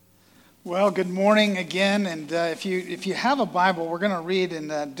Well, good morning again, and if you have a Bible, we're going to read in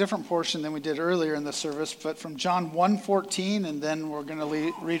a different portion than we did earlier in the service, but from John 1:14, and then we're going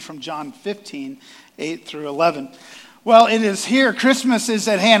to read from John 15, 8 through 11. Well, it is here. Christmas is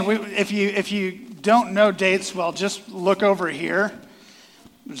at hand. If you don't know dates, well, just look over here.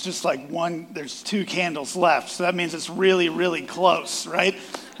 There's just there's 2 candles left, so that means it's really, really close, right?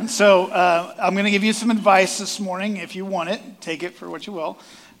 And so I'm going to give you some advice this morning. If you want it, take it for what you will.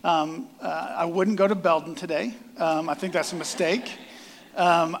 I wouldn't go to Belden today. I think that's a mistake.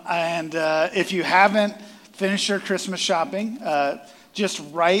 And if you haven't finished your Christmas shopping, just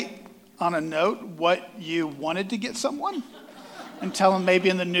write on a note what you wanted to get someone and tell them maybe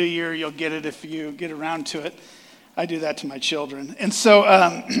in the new year you'll get it if you get around to it. I do that to my children. And so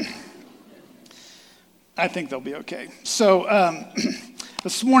I think they'll be okay. So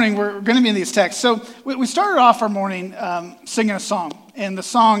this morning we're going to be in these texts. So we started off our morning singing a song. And the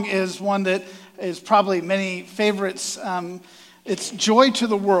song is one that is probably many favorites. It's Joy to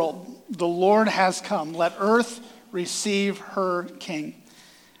the World. The Lord has come. Let earth receive her King.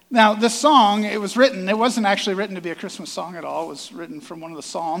 Now, this song, it wasn't actually written to be a Christmas song at all. It was written from one of the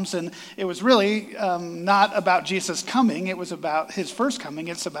Psalms. And it was really not about Jesus coming. It was about his first coming.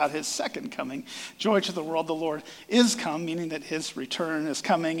 It's about his second coming. Joy to the world, the Lord is come, meaning that his return is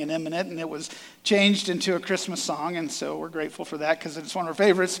coming and imminent. And it was changed into a Christmas song. And so we're grateful for that because it's one of our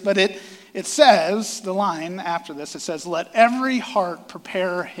favorites. But it says, the line after this, it says, let every heart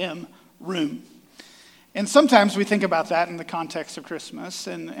prepare him room. And sometimes we think about that in the context of Christmas,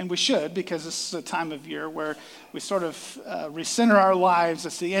 and we should, because this is a time of year where we sort of recenter our lives.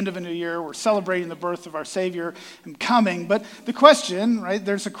 It's the end of a new year. We're celebrating the birth of our Savior and coming. But the question, right,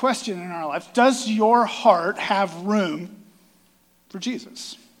 there's a question in our life. Does your heart have room for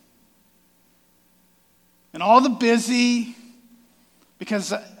Jesus? And all the busy,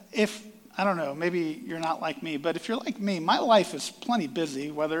 because I don't know, maybe you're not like me, but if you're like me, my life is plenty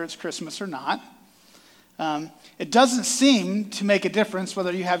busy, whether it's Christmas or not. It doesn't seem to make a difference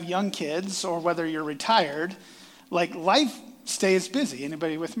whether you have young kids or whether you're retired. Like, life stays busy.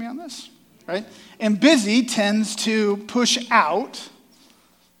 Anybody with me on this? Right? And busy tends to push out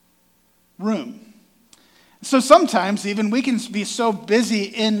room. So sometimes even we can be so busy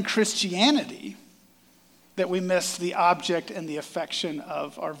in Christianity that we miss the object and the affection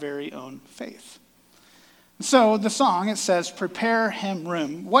of our very own faith. So the song, it says, prepare him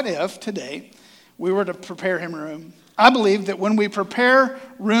room. What if today we were to prepare him room? I believe that when we prepare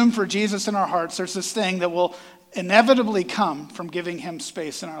room for Jesus in our hearts, there's this thing that will inevitably come from giving him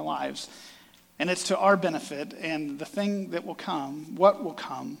space in our lives. And it's to our benefit. And the thing that will come, what will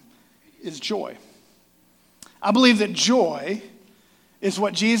come, is joy. I believe that joy is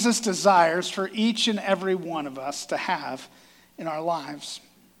what Jesus desires for each and every one of us to have in our lives.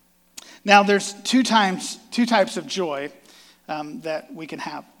 Now, there's two types of joy that we can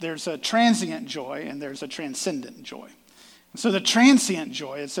have. There's a transient joy and there's a transcendent joy. So the transient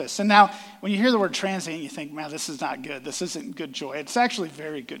joy is this. And now, when you hear the word transient, you think, man, this is not good. This isn't good joy. It's actually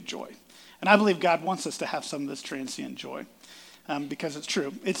very good joy. And I believe God wants us to have some of this transient joy because it's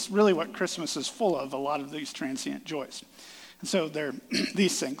true. It's really what Christmas is full of, a lot of these transient joys. And so they're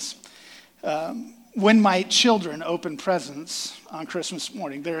these things. When my children open presents on Christmas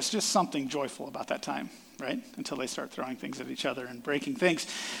morning, there's just something joyful about that time. Right? Until they start throwing things at each other and breaking things.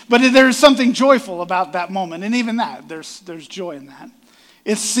 But there's something joyful about that moment. And even that, there's joy in that.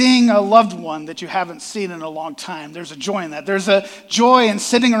 It's seeing a loved one that you haven't seen in a long time. There's a joy in that. There's a joy in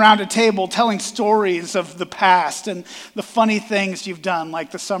sitting around a table telling stories of the past and the funny things you've done, like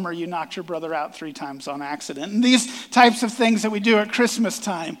the summer you knocked your brother out 3 times on accident. And these types of things that we do at Christmas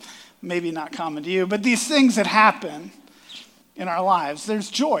time, maybe not common to you, but these things that happen in our lives, there's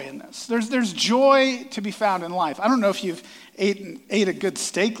joy in this. There's joy to be found in life. I don't know if you've ate a good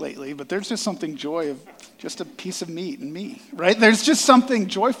steak lately, but there's just something joy of just a piece of meat and me, right? There's just something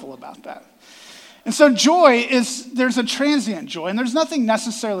joyful about that. And so there's a transient joy, and there's nothing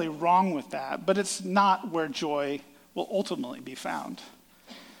necessarily wrong with that, but it's not where joy will ultimately be found.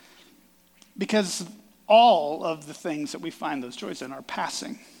 Because all of the things that we find those joys in are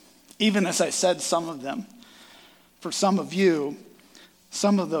passing. Even as I said, some of them. For some of you,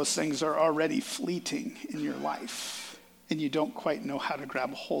 some of those things are already fleeting in your life, and you don't quite know how to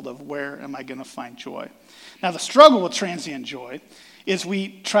grab a hold of where am I going to find joy. Now, the struggle with transient joy is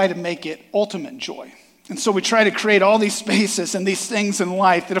we try to make it ultimate joy. And so we try to create all these spaces and these things in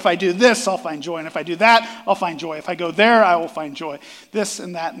life that if I do this, I'll find joy. And if I do that, I'll find joy. If I go there, I will find joy. This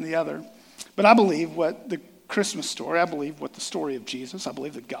and that and the other. But I believe what the Christmas story, I believe what the story of Jesus, I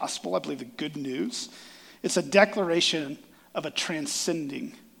believe the gospel, I believe the good news, it's a declaration of a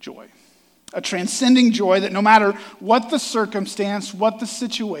transcending joy. A transcending joy that no matter what the circumstance, what the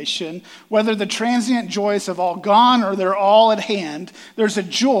situation, whether the transient joys have all gone or they're all at hand, there's a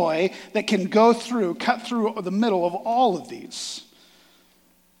joy that can cut through the middle of all of these.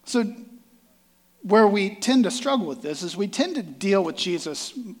 So where we tend to struggle with this is we tend to deal with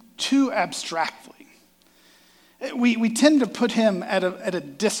Jesus too abstractly. We tend to put him at a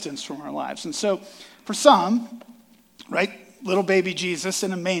distance from our lives. And so for some, right, little baby Jesus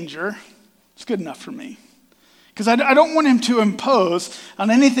in a manger, it's good enough for me. Because I don't want him to impose on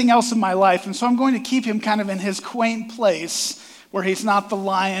anything else in my life. And so I'm going to keep him kind of in his quaint place where he's not the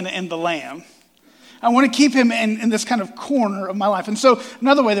lion and the lamb. I want to keep him in this kind of corner of my life. And so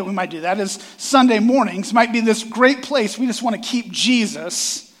another way that we might do that is Sunday mornings might be this great place. We just want to keep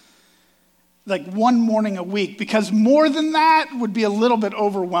Jesus like one morning a week, because more than that would be a little bit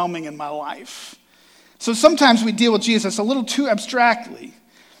overwhelming in my life. So sometimes we deal with Jesus a little too abstractly.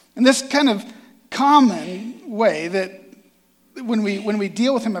 And this kind of common way that when we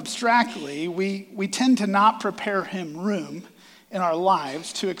deal with him abstractly, we tend to not prepare him room in our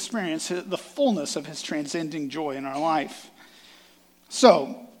lives to experience the fullness of his transcending joy in our life.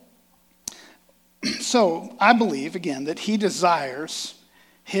 So I believe, again, that he desires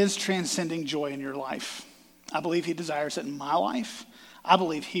his transcending joy in your life. I believe he desires it in my life. I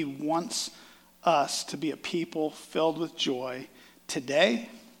believe he wants us to be a people filled with joy today,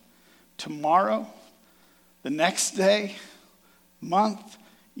 tomorrow, the next day, month,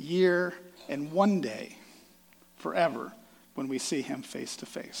 year, and one day, forever, when we see him face to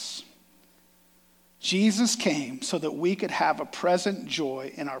face. Jesus came so that we could have a present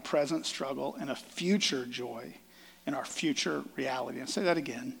joy in our present struggle and a future joy in our future reality. And say that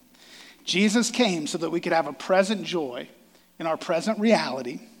again. Jesus came so that we could have a present joy in our present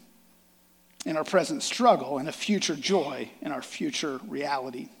reality, in our present struggle, and a future joy in our future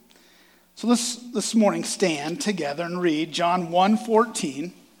reality. So let's this morning stand together and read John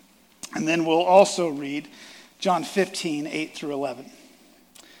 1:14, and then we'll also read John 15, 8 through 11.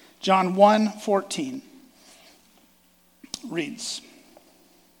 John 1:14 reads,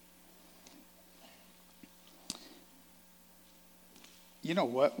 you know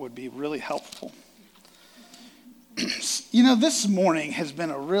what would be really helpful? This morning has been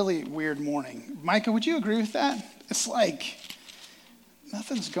a really weird morning. Micah, would you agree with that? It's like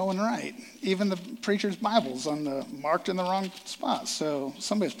nothing's going right. Even the preacher's Bible's marked in the wrong spot. So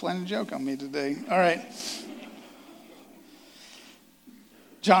somebody's playing a joke on me today. All right.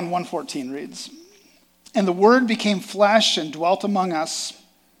 John 1:14 reads, "And the Word became flesh and dwelt among us,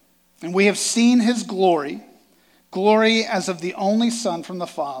 and we have seen his glory, glory as of the only Son from the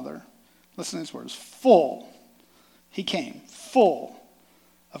Father." Listen to these words. Full. He came full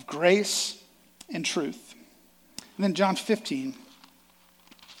of grace and truth. And then John 15,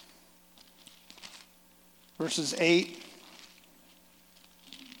 verses 8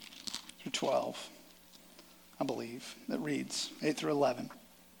 through 12, I believe, that reads, 8 through 11,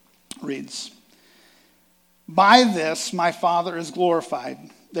 reads, "By this my Father is glorified,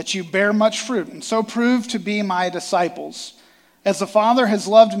 that you bear much fruit, and so prove to be my disciples. As the Father has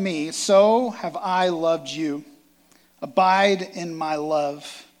loved me, so have I loved you. Abide in my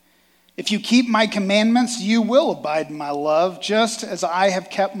love. If you keep my commandments, you will abide in my love, just as I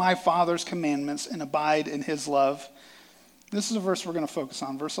have kept my Father's commandments and abide in his love." This is a verse we're going to focus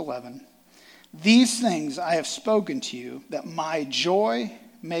on, verse 11. "These things I have spoken to you, that my joy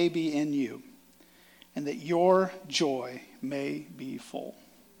may be in you, and that your joy may be full."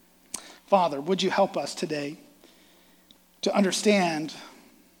 Father, would you help us today to understand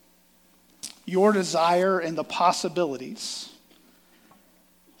your desire and the possibilities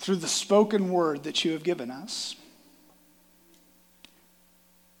through the spoken word that you have given us,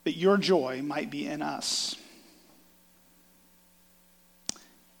 that your joy might be in us,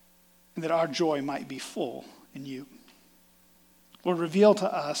 and that our joy might be full in you. Lord, reveal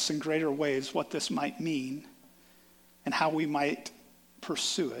to us in greater ways what this might mean and how we might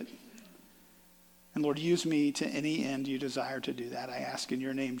pursue it. And Lord, use me to any end you desire to do that. I ask in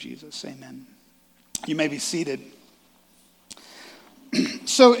your name, Jesus. Amen. You may be seated.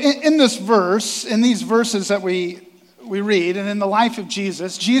 So in this verse, in these verses that we read, and in the life of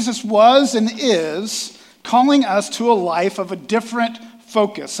Jesus, Jesus was and is calling us to a life of a different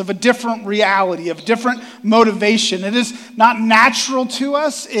focus, of a different reality, of different motivation. It is not natural to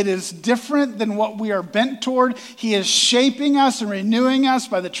us. It is different than what we are bent toward. He is shaping us and renewing us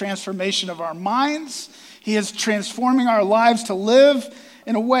by the transformation of our minds. He is transforming our lives to live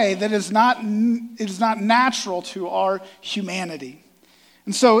in a way that is not natural to our humanity.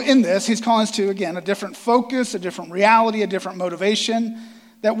 And so in this, he's calling us to, again, a different focus, a different reality, a different motivation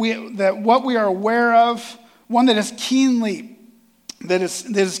that what we are aware of, one that is keenly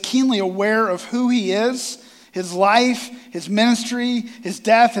aware of who he is, his life, his ministry, his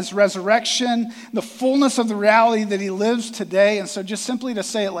death, his resurrection, the fullness of the reality that he lives today. And so just simply to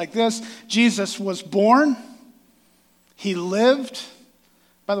say it like this, Jesus was born, he lived.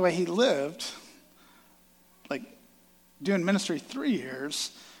 By the way, he lived, like doing ministry 3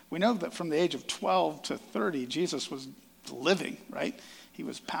 years. We know that from the age of 12 to 30, Jesus was living, right? He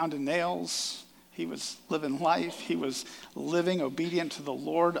was pounding nails. He was living life. He was living obedient to the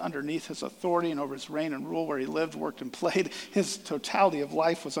Lord underneath his authority and over his reign and rule where he lived, worked, and played. His totality of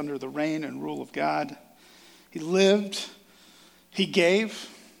life was under the reign and rule of God. He lived. He gave.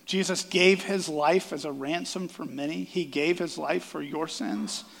 Jesus gave his life as a ransom for many. He gave his life for your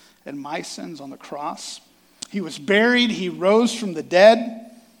sins and my sins on the cross. He was buried. He rose from the dead.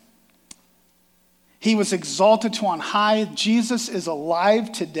 He was exalted to on high. Jesus is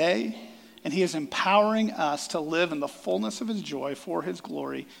alive today. And he is empowering us to live in the fullness of his joy for his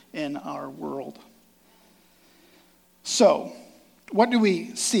glory in our world. So, what do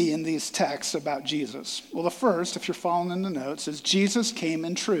we see in these texts about Jesus? Well, the first, if you're following in the notes, is Jesus came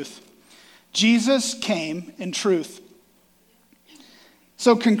in truth. Jesus came in truth.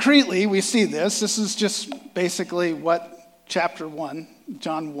 So concretely, we see this. This is just basically what chapter 1,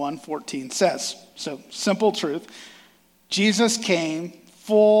 John 1:14 says. So, simple truth. Jesus came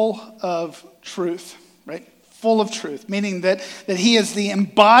full of truth, right? Full of truth, meaning that he is the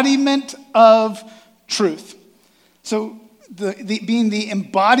embodiment of truth. So being the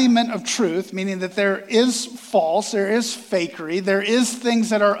embodiment of truth, meaning that there is false, there is fakery, there is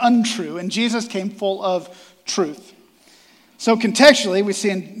things that are untrue, and Jesus came full of truth. So contextually, we see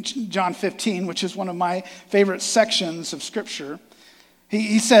in John 15, which is one of my favorite sections of Scripture,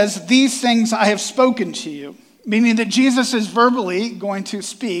 he says, "These things I have spoken to you." Meaning that Jesus is verbally going to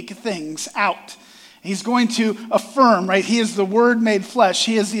speak things out. He's going to affirm, right? He is the Word made flesh.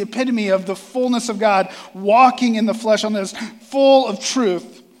 He is the epitome of the fullness of God walking in the flesh on this, full of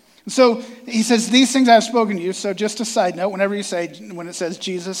truth. So he says, "These things I have spoken to you." So just a side note, when it says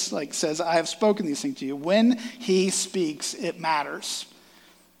Jesus says, "I have spoken these things to you," when he speaks, it matters.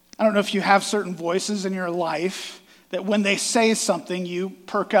 I don't know if you have certain voices in your life that when they say something, you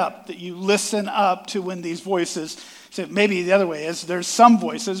perk up, that you listen up to when these voices, so maybe the other way is there's some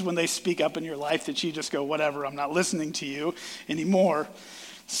voices when they speak up in your life that you just go, whatever, I'm not listening to you anymore.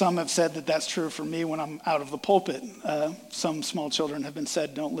 Some have said that that's true for me when I'm out of the pulpit. Some small children have been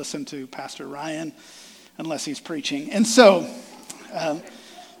said, don't listen to Pastor Ryan unless he's preaching. And so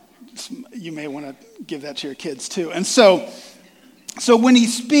you may want to give that to your kids too. And so when he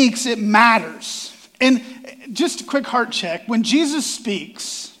speaks, it matters. And just a quick heart check. When Jesus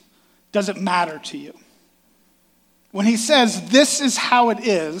speaks, does it matter to you? When he says, "This is how it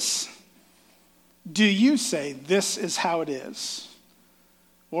is," do you say, "This is how it is"?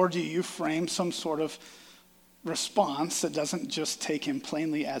 Or do you frame some sort of response that doesn't just take him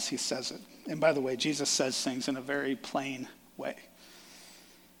plainly as he says it? And by the way, Jesus says things in a very plain way.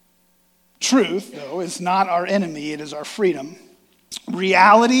 Truth, though, is not our enemy. It is our freedom.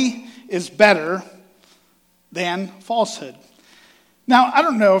 Reality is better than falsehood. Now, I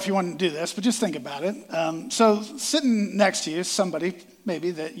don't know if you want to do this, but just think about it. So sitting next to you is somebody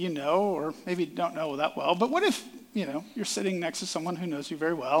maybe that you know or maybe don't know that well, but what if, you're sitting next to someone who knows you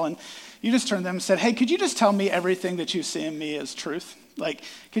very well and you just turned to them and said, "Hey, could you just tell me everything that you see in me as truth? Like,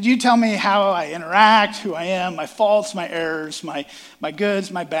 could you tell me how I interact, who I am, my faults, my errors, my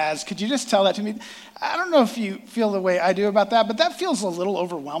goods, my bads? Could you just tell that to me?" I don't know if you feel the way I do about that, but that feels a little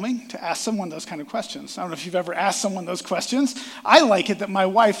overwhelming to ask someone those kind of questions. I don't know if you've ever asked someone those questions. I like it that my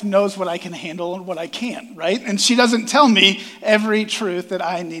wife knows what I can handle and what I can't, right? And she doesn't tell me every truth that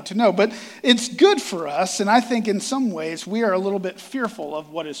I need to know. But it's good for us, and I think in some ways we are a little bit fearful of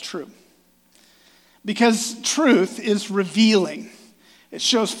what is true. Because truth is revealing. It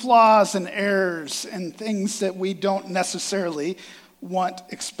shows flaws and errors and things that we don't necessarily want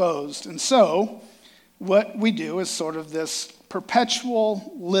exposed. And so what we do is sort of this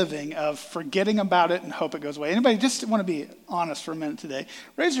perpetual living of forgetting about it and hope it goes away. Anybody just want to be honest for a minute today?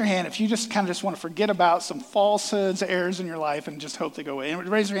 Raise your hand if you just kind of just want to forget about some falsehoods, errors in your life and just hope they go away.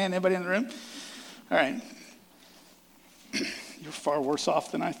 Raise your hand, anybody in the room? All right. You're far worse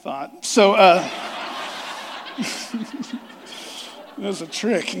off than I thought. So, that was a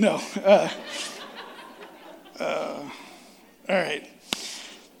trick. No. All right.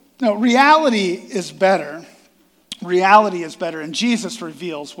 No, reality is better. Reality is better, and Jesus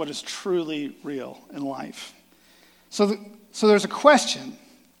reveals what is truly real in life. So there's a question,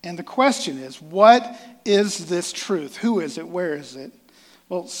 and the question is, what is this truth? Who is it? Where is it?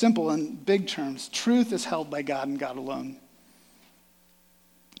 Well, simple in big terms, truth is held by God and God alone.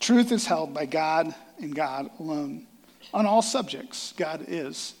 Truth is held by God and God alone. On all subjects, God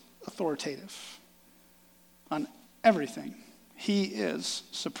is authoritative. On everything, he is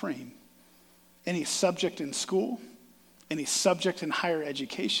supreme. Any subject in school, any subject in higher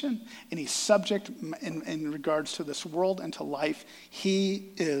education, any subject in regards to this world and to life, he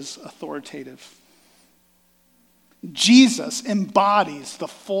is authoritative. Jesus embodies the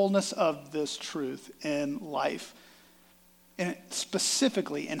fullness of this truth in life, and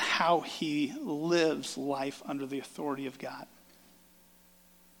specifically in how he lives life under the authority of God.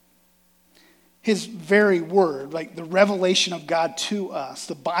 His very word, like the revelation of God to us,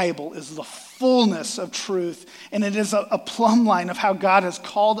 the Bible, is the fullness of truth, and it is a plumb line of how God has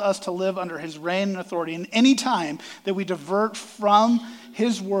called us to live under his reign and authority. And any time that we divert from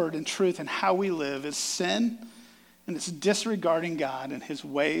his word and truth and how we live is sin, and it's disregarding God and his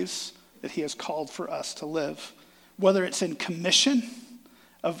ways that he has called for us to live. Whether it's in commission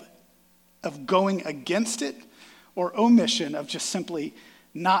of going against it, or omission of just simply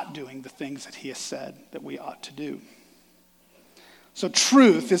not doing the things that he has said that we ought to do. So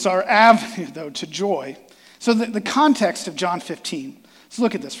truth is our avenue, though, to joy. So the context of John 15, let's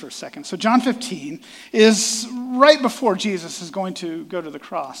look at this for a second. So John 15 is right before Jesus is going to go to the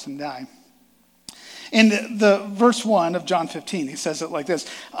cross and die. In the verse 1 of John 15, he says it like this: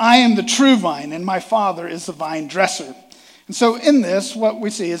 I am the true vine, and my Father is the vine dresser. And so in this, what we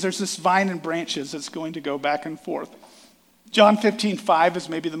see is there's this vine and branches that's going to go back and forth. John 15:5 is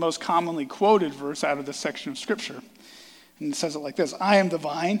maybe the most commonly quoted verse out of this section of Scripture. And it says it like this: I am the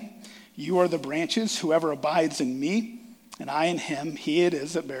vine, you are the branches. Whoever abides in me, and I in him, he it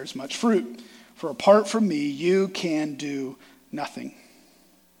is that bears much fruit. For apart from me, you can do nothing.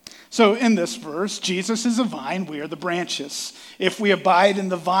 So in this verse, Jesus is the vine, we are the branches. If we abide in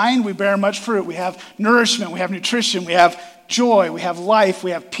the vine, we bear much fruit. We have nourishment, we have nutrition, we have joy, we have life,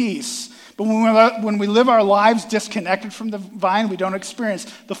 we have peace. But when we live our lives disconnected from the vine, we don't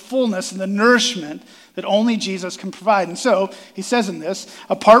experience the fullness and the nourishment that only Jesus can provide. And so he says in this,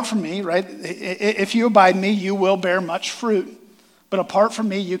 apart from me, right, if you abide in me, you will bear much fruit. But apart from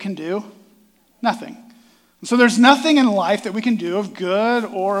me, you can do nothing. And so there's nothing in life that we can do of good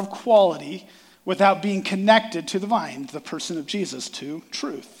or of quality without being connected to the vine, the person of Jesus, to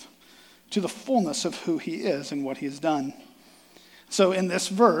truth, to the fullness of who he is and what he has done. So in this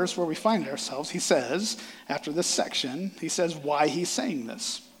verse where we find ourselves, he says, after this section, he says why he's saying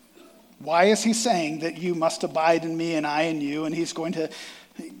this. Why is he saying that you must abide in me and I in you? And he's going to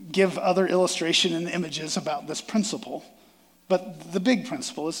give other illustration and images about this principle. But the big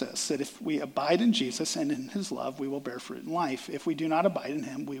principle is this, that if we abide in Jesus and in his love, we will bear fruit in life. If we do not abide in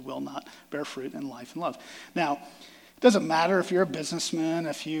him, we will not bear fruit in life and love. Now, it doesn't matter if you're a businessman,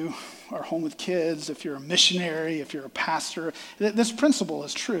 if you are home with kids, if you're a missionary, if you're a pastor. This principle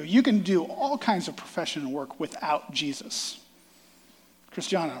is true. You can do all kinds of profession and work without Jesus.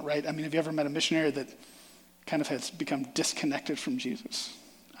 Christiana, right? I mean, have you ever met a missionary that kind of has become disconnected from Jesus?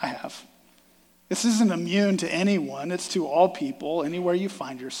 I have. This isn't immune to anyone. It's to all people, anywhere you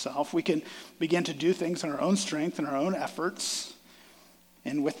find yourself. We can begin to do things in our own strength and our own efforts.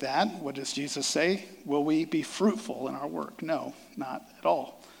 And with that, what does Jesus say? Will we be fruitful in our work? No, not at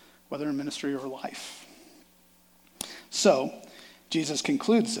all, whether in ministry or life. So, Jesus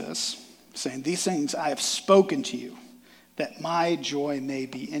concludes this, saying, these things I have spoken to you, that my joy may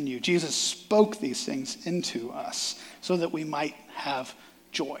be in you. Jesus spoke these things into us so that we might have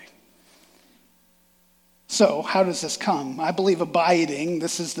joy. So how does this come? I believe abiding,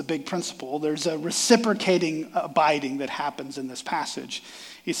 this is the big principle. There's a reciprocating abiding that happens in this passage.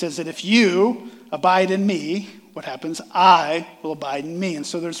 He says that if you abide in me, what happens? I will abide in me. And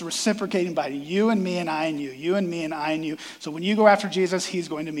so there's reciprocating abiding. You and me and I and you. You and me and I and you. So when you go after Jesus, he's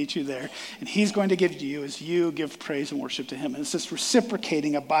going to meet you there. And he's going to give to you as you give praise and worship to him. And it's this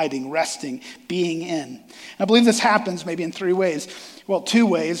reciprocating, abiding, resting, being in. And I believe this happens maybe in three ways. Well, two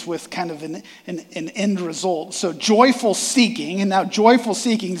ways with kind of an end result. So joyful seeking. And now joyful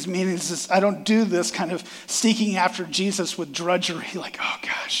seeking means this, I don't do this kind of seeking after Jesus with drudgery. Like, oh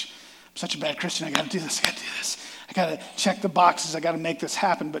gosh, I'm such a bad Christian. I got to do this. I got to do this. I got to check the boxes. I got to make this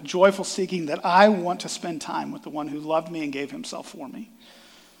happen. But joyful seeking that I want to spend time with the one who loved me and gave himself for me.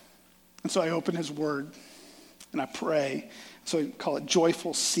 And so I open his word and I pray. So I call it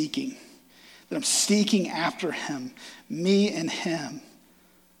joyful seeking. That I'm seeking after him, me and him,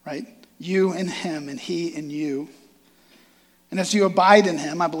 right? You and him and he and you. And as you abide in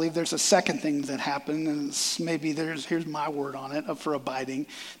him, I believe there's a second thing that happens, and maybe here's my word on it for abiding.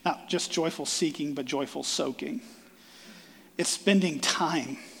 Not just joyful seeking, but joyful soaking. It's spending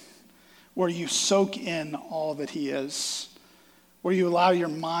time where you soak in all that he is, where you allow your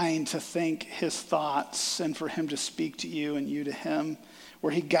mind to think his thoughts and for him to speak to you and you to him,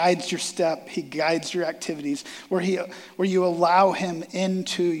 where he guides your step, he guides your activities, where you allow him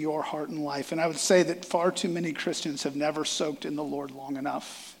into your heart and life. And I would say that far too many Christians have never soaked in the Lord long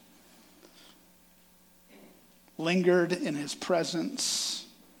enough, lingered in his presence,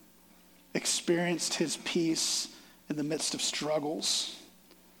 experienced his peace in the midst of struggles.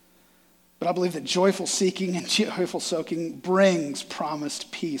 But I believe that joyful seeking and joyful soaking brings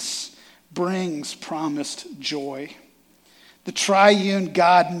promised peace, brings promised joy. The triune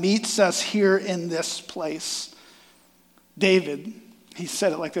God meets us here in this place. David, he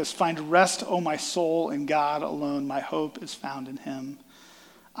said it like this: "Find rest, O my soul, in God alone. My hope is found in him."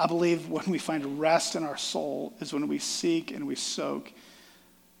 I believe when we find rest in our soul is when we seek and we soak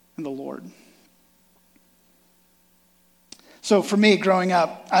in the Lord. So for me, growing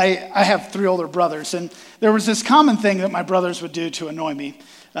up, I have 3 older brothers, and there was this common thing that my brothers would do to annoy me.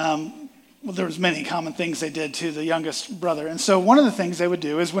 Well, there was many common things they did to the youngest brother. And so one of the things they would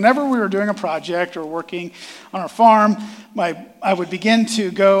do is whenever we were doing a project or working on our farm, I would begin to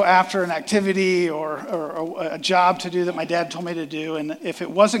go after an activity or a job to do that my dad told me to do. And if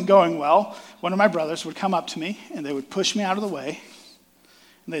it wasn't going well, one of my brothers would come up to me and they would push me out of the way.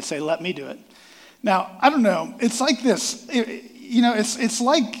 And they'd say, "Let me do it." Now, I don't know. It's like this. It's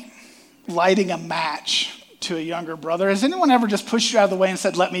like lighting a match to a younger brother. Has anyone ever just pushed you out of the way and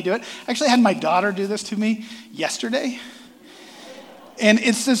said, "Let me do it"? I actually had my daughter do this to me yesterday. And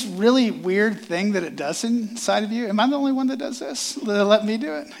it's this really weird thing that it does inside of you. Am I the only one that does this? Let me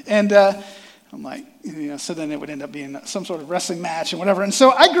do it. And I'm like, so then it would end up being some sort of wrestling match and whatever. And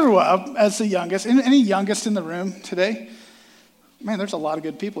so I grew up as the youngest. Any youngest in the room today? Man, there's a lot of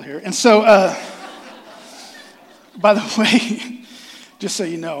good people here. And so, by the way, just so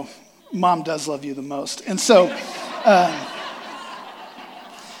you know, Mom does love you the most. And so,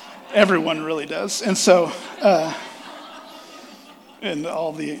 everyone really does. And so, and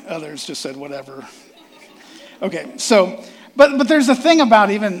all the others just said whatever. Okay, so, but there's a thing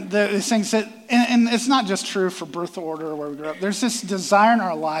about even these things that, and it's not just true for birth order or where we grew up. There's this desire in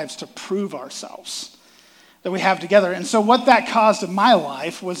our lives to prove ourselves that we have together. And so what that caused in my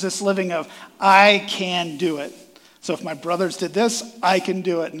life was this living of, I can do it. So if my brothers did this, I can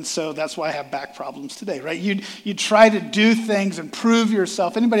do it. And so that's why I have back problems today, right? You try to do things and prove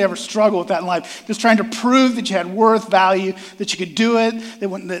yourself. Anybody ever struggle with that in life? Just trying to prove that you had worth, value, that you could do it,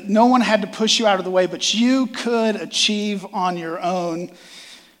 that no one had to push you out of the way, but you could achieve on your own.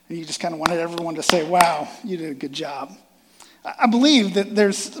 And you just kind of wanted everyone to say, "Wow, you did a good job." I believe that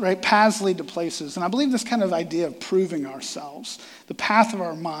there's paths lead to places. And I believe this kind of idea of proving ourselves, the path of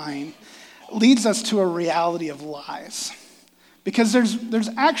our mind, leads us to a reality of lies. Because there's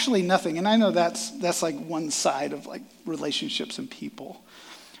actually nothing, and I know that's like one side of like relationships and people,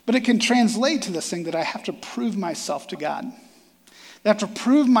 but it can translate to this thing that I have to prove myself to God. I have to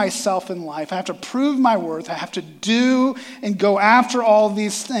prove myself in life. I have to prove my worth. I have to do and go after all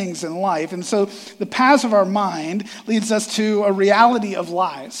these things in life. And so the paths of our mind leads us to a reality of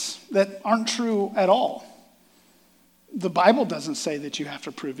lies that aren't true at all. The Bible doesn't say that you have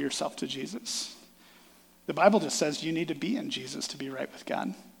to prove yourself to Jesus. The Bible just says you need to be in Jesus to be right with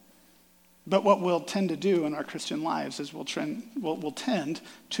God. But what we'll tend to do in our Christian lives is we'll tend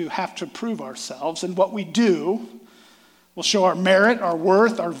to have to prove ourselves. And what we do will show our merit, our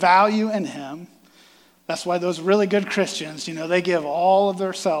worth, our value in him. That's why those really good Christians, they give all of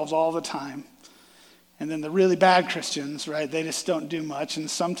themselves all the time. And then the really bad Christians, right, they just don't do much. And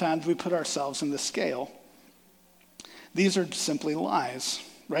sometimes we put ourselves in the scale. These are simply lies,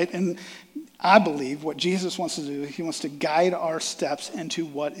 right? And I believe what Jesus wants to do, he wants to guide our steps into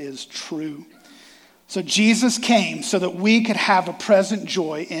what is true. So Jesus came so that we could have a present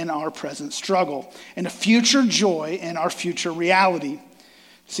joy in our present struggle and a future joy in our future reality.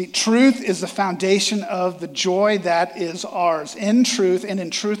 See, truth is the foundation of the joy that is ours. In truth and in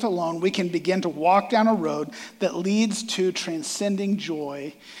truth alone, we can begin to walk down a road that leads to transcending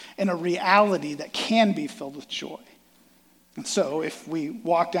joy in a reality that can be filled with joy. And so if we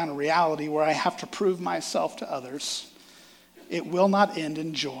walk down a reality where I have to prove myself to others, it will not end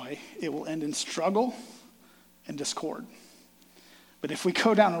in joy. It will end in struggle and discord. But if we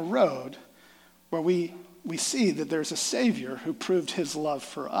go down a road where we see that there's a Savior who proved his love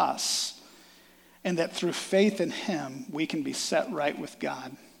for us, and that through faith in him, we can be set right with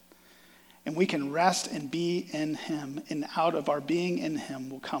God, and we can rest and be in him, and out of our being in him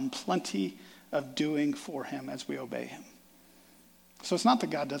will come plenty of doing for him as we obey him. So it's not that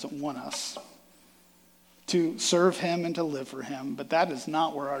God doesn't want us to serve him and to live for him. But that is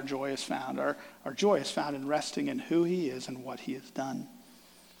not where our joy is found. Our joy is found in resting in who he is and what he has done.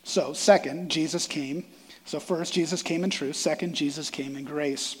 So second, Jesus came. So first, Jesus came in truth. Second, Jesus came in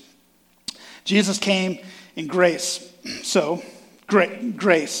grace. Jesus came in grace. So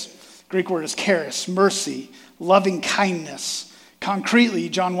grace, Greek word is charis, mercy, loving kindness. Concretely,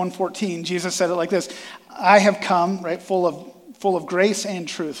 John 1:14, Jesus said it like this: I have come, right, full of grace and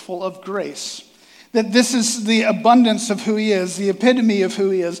truth, full of grace. That this is the abundance of who he is, the epitome of who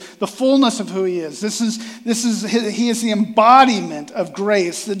he is, the fullness of who he is. He is the embodiment of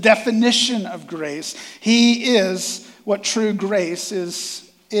grace, the definition of grace. He is what true grace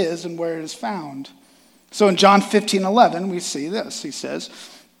is and where it is found. So in John 15:11, we see this. He says,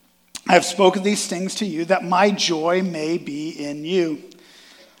 I have spoken these things to you that my joy may be in you.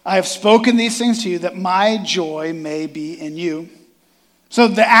 I have spoken these things to you that my joy may be in you. So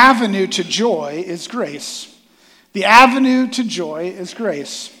the avenue to joy is grace. The avenue to joy is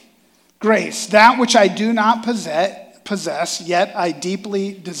grace. Grace, that which I do not possess, yet I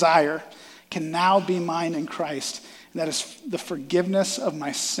deeply desire, can now be mine in Christ. And that is the forgiveness of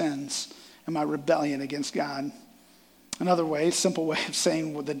my sins and my rebellion against God. Another way, simple way of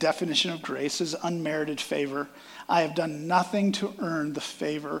saying what the definition of grace is unmerited favor. I have done nothing to earn the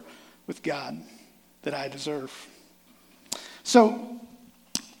favor with God that I deserve. So,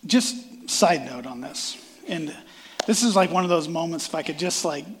 just side note on this, and this is like one of those moments if I could just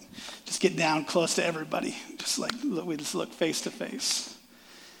get down close to everybody, we just look face to face.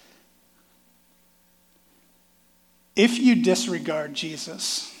 If you disregard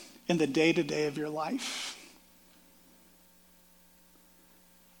Jesus in the day-to-day of your life,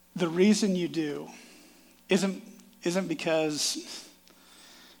 the reason you do isn't because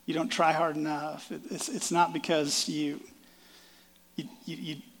you don't try hard enough. It's not because you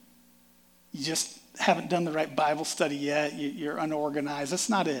just haven't done the right Bible study yet. You're unorganized. That's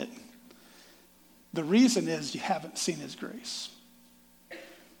not it. The reason is you haven't seen his grace.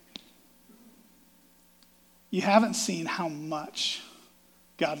 You haven't seen how much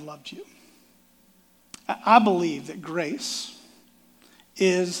God loved you. I believe that grace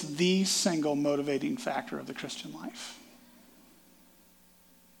is the single motivating factor of the Christian life.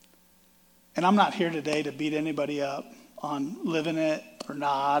 And I'm not here today to beat anybody up on living it or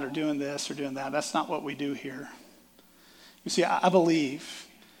not, or doing this or doing that. That's not what we do here. You see, I believe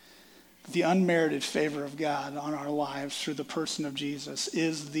the unmerited favor of God on our lives through the person of Jesus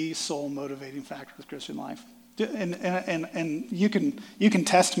is the sole motivating factor of the Christian life. And you can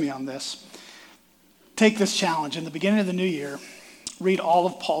test me on this. Take this challenge. In the beginning of the new year, read all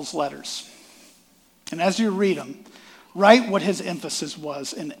of Paul's letters. And as you read them, write what his emphasis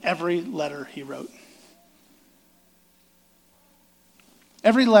was in every letter he wrote.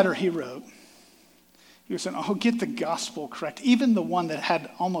 Every letter he wrote, he was saying, get the gospel correct. Even the one that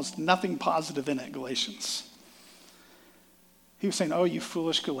had almost nothing positive in it, Galatians. He was saying, you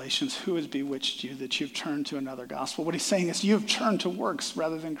foolish Galatians, who has bewitched you that you've turned to another gospel? What he's saying is you have turned to works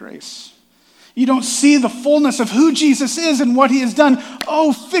rather than grace. You don't see the fullness of who Jesus is and what he has done.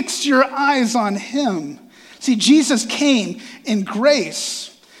 Fix your eyes on him. See, Jesus came in grace.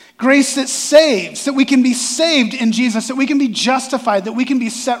 Grace that saves, that we can be saved in Jesus, that we can be justified, that we can be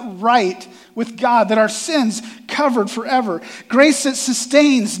set right with God, that our sins covered forever. Grace that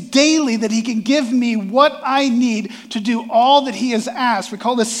sustains daily, that he can give me what I need to do all that he has asked. We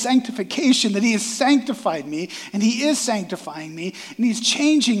call this sanctification, that he has sanctified me, and he is sanctifying me, and he's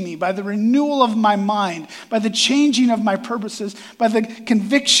changing me by the renewal of my mind, by the changing of my purposes, by the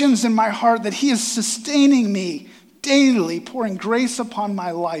convictions in my heart that he is sustaining me daily, pouring grace upon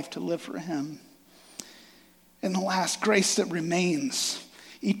my life to live for him. And the last, grace that remains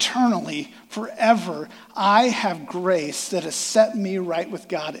eternally, forever. I have grace that has set me right with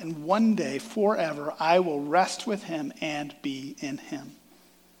God, and one day, forever, I will rest with him and be in him.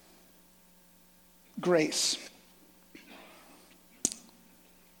 Grace.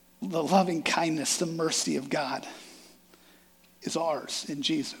 The loving kindness, the mercy of God is ours in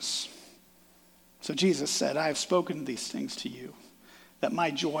Jesus. So Jesus said, I have spoken these things to you, that my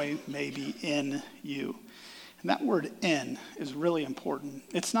joy may be in you. And that word in is really important.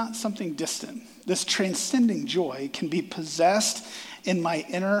 It's not something distant. This transcending joy can be possessed in my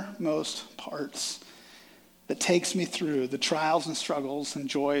innermost parts that takes me through the trials and struggles and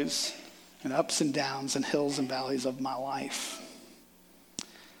joys and ups and downs and hills and valleys of my life.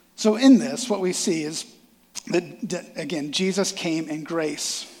 So in this, what we see is that, again, Jesus came in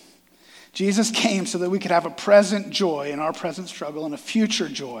grace. Jesus came so that we could have a present joy in our present struggle and a future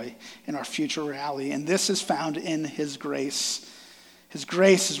joy in our future reality. And this is found in his grace. His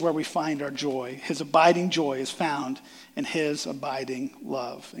grace is where we find our joy. His abiding joy is found in his abiding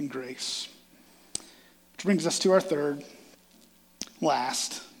love and grace. Which brings us to our third,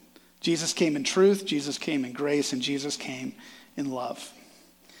 last. Jesus came in truth, Jesus came in grace, and Jesus came in love.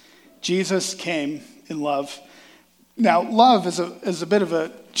 Jesus came in love. Now, love is a bit of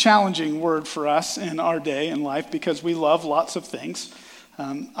a challenging word for us in our day and life because we love lots of things.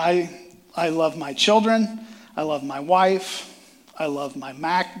 I love my children. I love my wife. I love my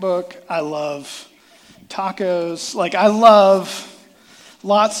MacBook. I love tacos. I love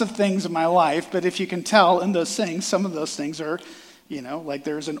lots of things in my life, but if you can tell in those things, some of those things are,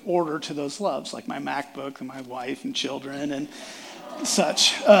 there's an order to those loves, like my MacBook and my wife and children and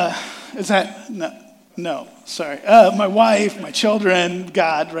such. Is that, no, sorry. My wife, my children,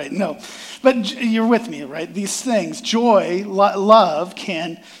 God, right, no. But you're with me, right? These things, joy, love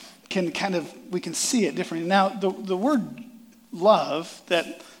can kind of, we can see it differently. Now, the word love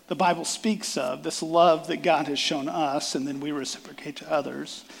that the Bible speaks of, this love that God has shown us and then we reciprocate to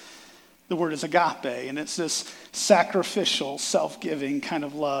others, the word is agape, and it's this sacrificial, self-giving kind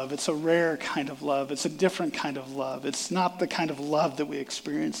of love. It's a rare kind of love. It's a different kind of love. It's not the kind of love that we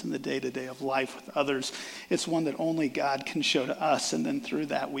experience in the day-to-day of life with others. It's one that only God can show to us, and then through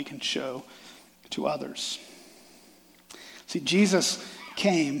that we can show to others. See, Jesus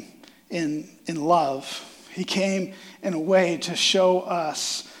came in love. He came in a way to show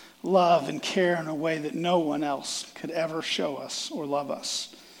us love and care in a way that no one else could ever show us or love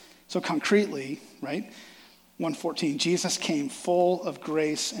us. So concretely, right, 1:14, Jesus came full of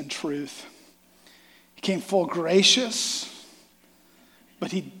grace and truth. He came full gracious,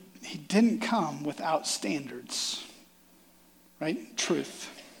 but he didn't come without standards, right? Truth.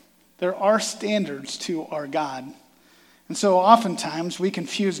 There are standards to our God. And so oftentimes we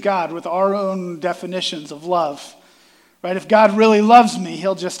confuse God with our own definitions of love, right? If God really loves me,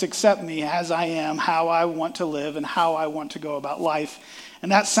 he'll just accept me as I am, how I want to live, and how I want to go about life.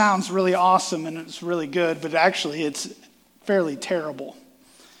 And that sounds really awesome and it's really good, but actually it's fairly terrible.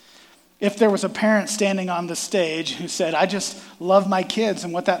 If there was a parent standing on the stage who said, I just love my kids,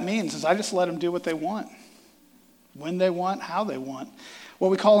 and what that means is I just let them do what they want, when they want, how they want.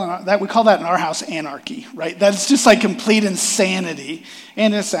 What we call that in our house anarchy, right? That's just like complete insanity.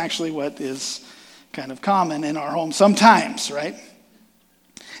 And it's actually what is kind of common in our home sometimes, right?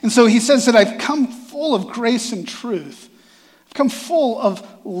 And so he says that I've come full of grace and truth. I've come full of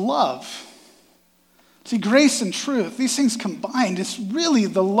love. See, grace and truth, these things combined, is really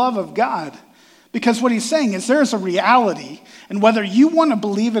the love of God. Because what he's saying is there is a reality, and whether you want to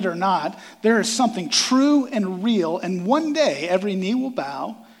believe it or not, there is something true and real, and one day every knee will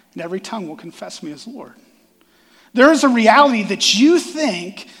bow and every tongue will confess me as Lord. There is a reality that you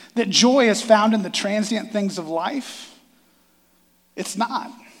think that joy is found in the transient things of life. It's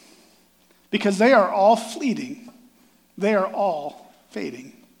not. Because they are all fleeting. They are all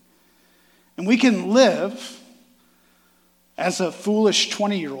fading. And we can live as a foolish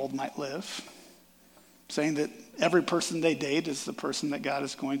 20-year-old might live, saying that every person they date is the person that God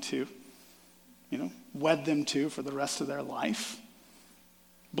is going to, wed them to for the rest of their life.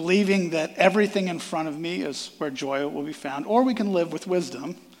 Believing that everything in front of me is where joy will be found. Or we can live with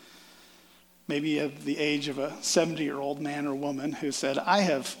wisdom, maybe at the age of a 70-year-old man or woman who said, I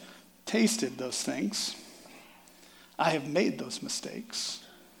have tasted those things. I have made those mistakes.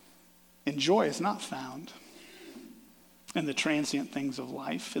 And joy is not found in the transient things of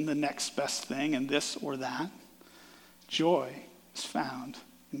life, in the next best thing, in this or that. Joy is found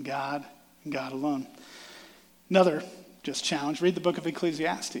in God and God alone. Another just challenge, read the book of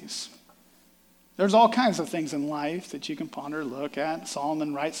Ecclesiastes. There's all kinds of things in life that you can ponder, look at.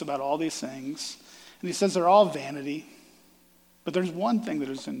 Solomon writes about all these things, and he says they're all vanity, but there's one thing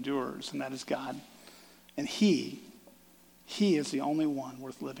that endures, and that is God. And He is the only one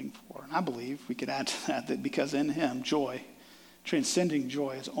worth living for. And I believe we could add to that because in him, joy, transcending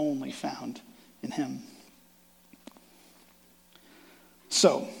joy, is only found in him.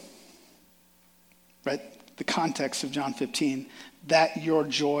 So, right, the context of John 15, that your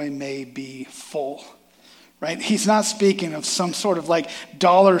joy may be full. Right? He's not speaking of some sort of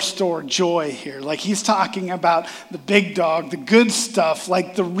dollar store joy here. He's talking about the big dog, the good stuff,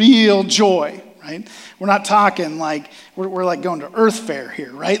 the real joy. Right? We're not talking we're going to Earth Fair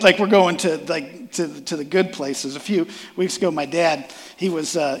here, right? We're going to the good places. A few weeks ago, my dad, he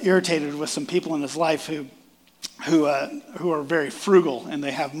was irritated with some people in his life who are very frugal, and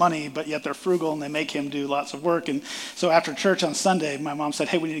they have money, but yet they're frugal, and they make him do lots of work. And so after church on Sunday, my mom said,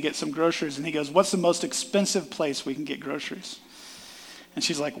 hey, we need to get some groceries. And he goes, what's the most expensive place we can get groceries? And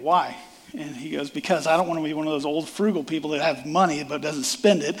she's like, why? And he goes, because I don't want to be one of those old frugal people that have money but doesn't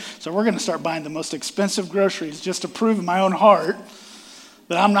spend it. So we're going to start buying the most expensive groceries just to prove in my own heart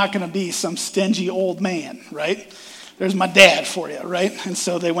that I'm not going to be some stingy old man, right? There's my dad for you, right? And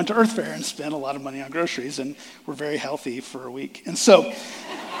so they went to Earth Fair and spent a lot of money on groceries and were very healthy for a week. And so,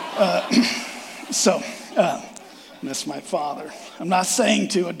 miss my father. I'm not saying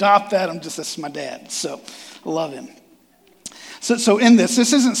to adopt that. That's my dad. So I love him. So in this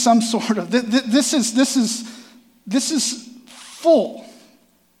isn't some sort of, this is full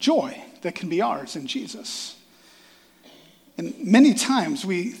joy that can be ours in Jesus. And many times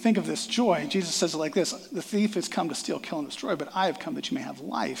we think of this joy, Jesus says it like this: the thief has come to steal, kill, and destroy, but I have come that you may have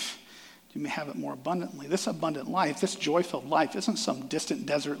life. You may have it more abundantly. This abundant life, this joy-filled life, isn't some distant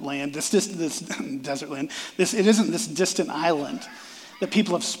desert land. This desert land. It isn't this distant island that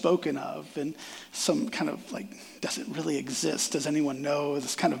people have spoken of, and some kind of like, does it really exist? Does anyone know?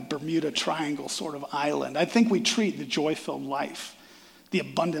 This kind of Bermuda Triangle sort of island. I think we treat the joy-filled life, the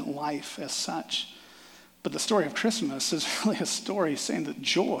abundant life as such. But the story of Christmas is really a story saying that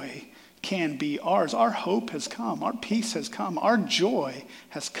joy can be ours. Our hope has come. Our peace has come. Our joy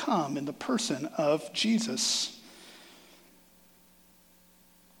has come in the person of Jesus.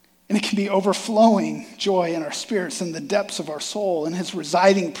 And it can be overflowing joy in our spirits, in the depths of our soul, in his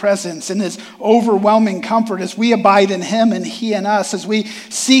residing presence, in his overwhelming comfort as we abide in him and he in us, as we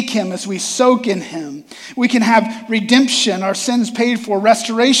seek him, as we soak in him. We can have redemption, our sins paid for,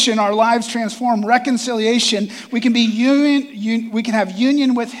 restoration, our lives transformed, reconciliation. We can have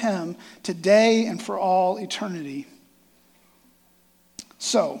union with him today and for all eternity.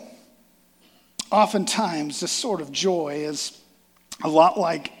 So, oftentimes this sort of joy is a lot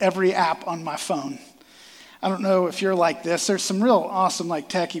like every app on my phone. I don't know if you're like this. There's some real awesome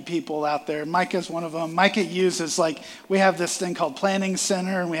techie people out there. Micah's one of them. Micah uses we have this thing called Planning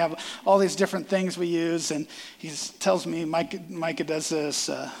Center, and we have all these different things we use. And he tells me Micah does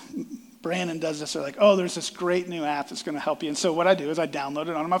this, Brandon does this. They're like, oh, there's this great new app that's going to help you. And so what I do is I download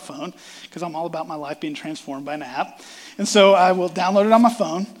it on my phone because I'm all about my life being transformed by an app. And so I will download it on my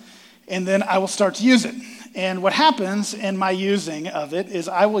phone, and then I will start to use it. And what happens in my using of it is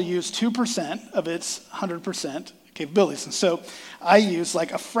I will use 2% of its 100% capabilities. And so I use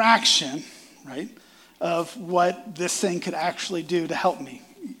a fraction, right, of what this thing could actually do to help me.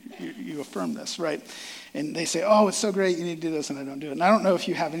 You affirm this, right? And they say, oh, it's so great, you need to do this, and I don't do it. And I don't know if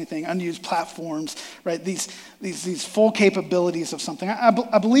you have anything, unused platforms, right, these full capabilities of something.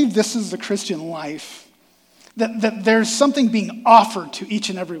 I believe this is the Christian life, that there's something being offered to each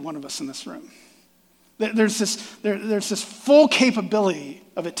and every one of us in this room. There's this full capability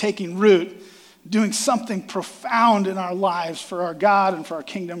of it taking root, doing something profound in our lives for our God and for our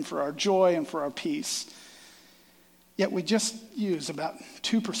kingdom, for our joy and for our peace. Yet we just use about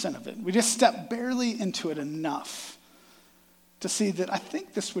 2% of it. We just step barely into it enough to see that I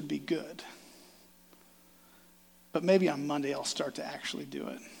think this would be good. But maybe on Monday I'll start to actually do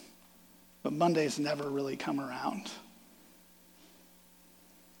it. But Mondays never really come around.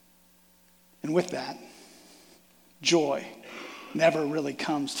 And with that, joy never really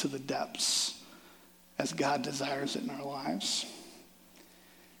comes to the depths as God desires it in our lives.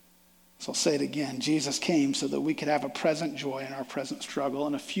 So I'll say it again. Jesus came so that we could have a present joy in our present struggle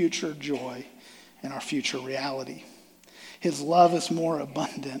and a future joy in our future reality. His love is more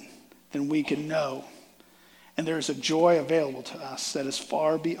abundant than we can know. And there is a joy available to us that is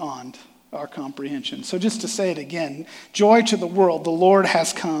far beyond our comprehension. So just to say it again, joy to the world, the Lord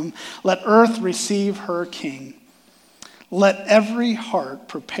has come. Let earth receive her King. Let every heart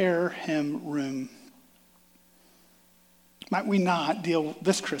prepare him room. Might we not deal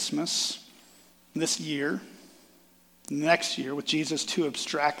this Christmas, this year, next year with Jesus too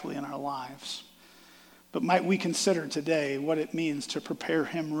abstractly in our lives, but might we consider today what it means to prepare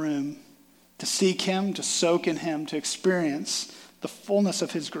him room, to seek him, to soak in him, to experience the fullness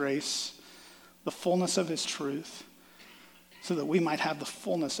of his grace, the fullness of his truth, so that we might have the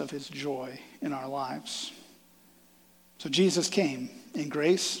fullness of his joy in our lives. So Jesus came in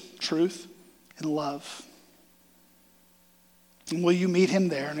grace, truth, and love. And will you meet him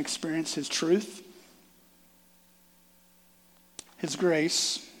there and experience his truth, his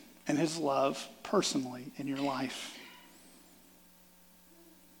grace, and his love personally in your life?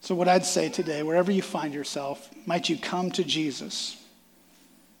 So what I'd say today, wherever you find yourself, might you come to Jesus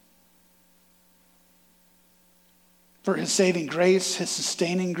for his saving grace, his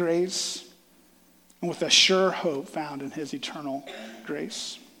sustaining grace, and with a sure hope found in his eternal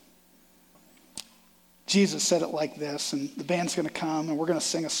grace. Jesus said it like this, and the band's going to come, and we're going to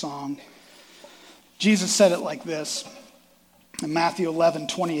sing a song. Jesus said it like this: In Matthew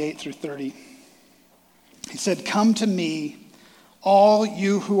 11:28-30, he said, "Come to me, all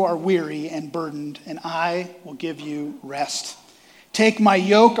you who are weary and burdened, and I will give you rest. Take my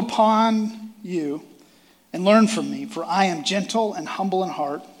yoke upon you and learn from me, for I am gentle and humble in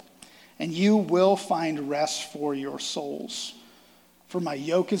heart, and you will find rest for your souls. For my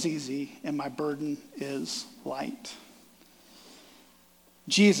yoke is easy and my burden is light."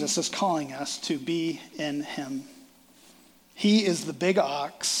 Jesus is calling us to be in him. He is the big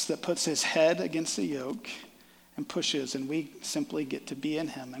ox that puts his head against the yoke and pushes, and we simply get to be in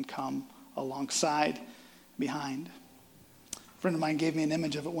him and come alongside, behind. A friend of mine gave me an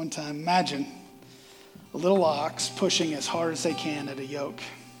image of it one time. Imagine a little ox pushing as hard as they can at a yoke,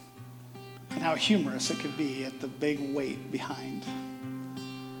 and how humorous it could be at the big weight behind.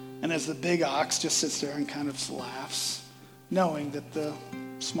 And as the big ox just sits there and kind of laughs, knowing that the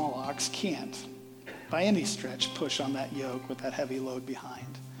small ox can't, by any stretch, push on that yoke with that heavy load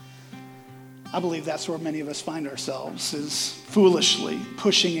behind. I believe that's where many of us find ourselves, is foolishly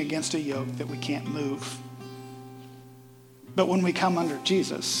pushing against a yoke that we can't move. But when we come under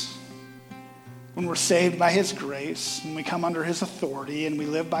Jesus, when we're saved by his grace, and we come under his authority, and we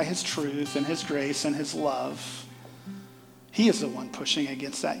live by his truth and his grace and his love, he is the one pushing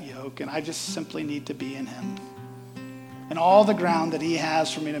against that yoke, and I just simply need to be in him. And all the ground that he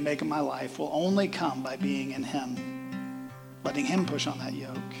has for me to make in my life will only come by being in him, letting him push on that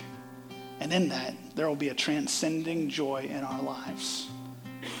yoke. And in that, there will be a transcending joy in our lives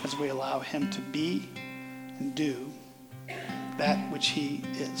as we allow him to be and do that which he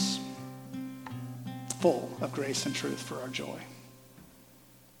is, full of grace and truth for our joy.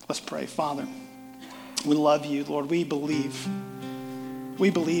 Let's pray. Father, we love you, Lord. We believe,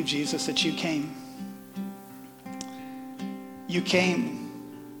 Jesus, that you came. You came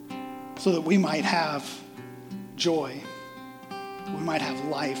so that we might have joy. We might have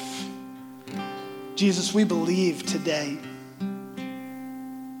life. Jesus, we believe today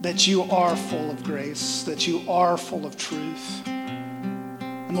that you are full of grace, that you are full of truth.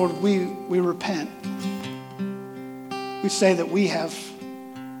 And Lord, we repent. We say that we have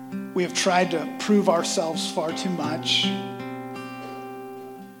tried to prove ourselves far too much.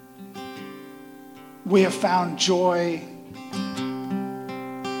 We have found joy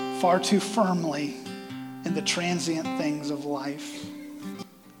far too firmly in the transient things of life.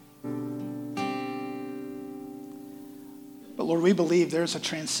 But Lord, we believe there's a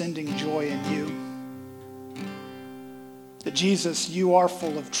transcending joy in you. That Jesus, you are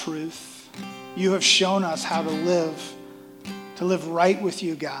full of truth. You have shown us how to live right with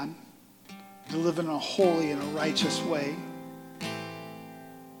you, God, to live in a holy and a righteous way.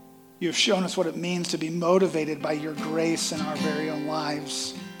 You have shown us what it means to be motivated by your grace in our very own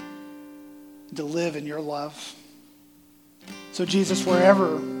lives, to live in your love. So Jesus,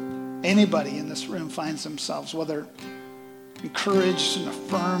 wherever anybody in this room finds themselves, whether encouraged and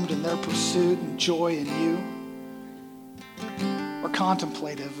affirmed in their pursuit and joy in you, or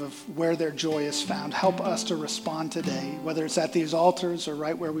contemplative of where their joy is found, help us to respond today, whether it's at these altars or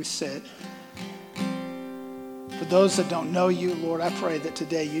right where we sit. For those that don't know you, Lord, I pray that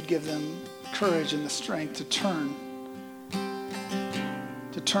today you'd give them courage and the strength to turn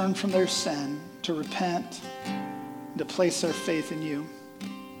from their sin, to repent, and to place their faith in you.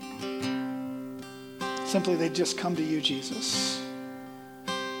 Simply, they just come to you, Jesus.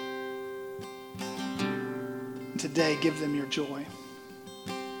 And today, give them your joy.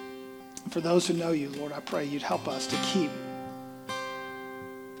 And for those who know you, Lord, I pray you'd help us to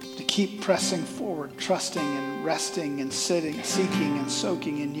keep pressing forward, trusting and resting and sitting, seeking and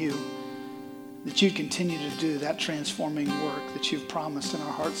soaking in you, that you'd continue to do that transforming work that you've promised in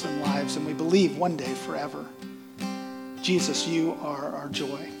our hearts and lives, and we believe one day forever. Jesus, you are our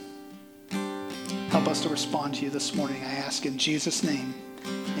joy. Help us to respond to you this morning, I ask in Jesus' name.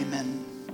 Amen.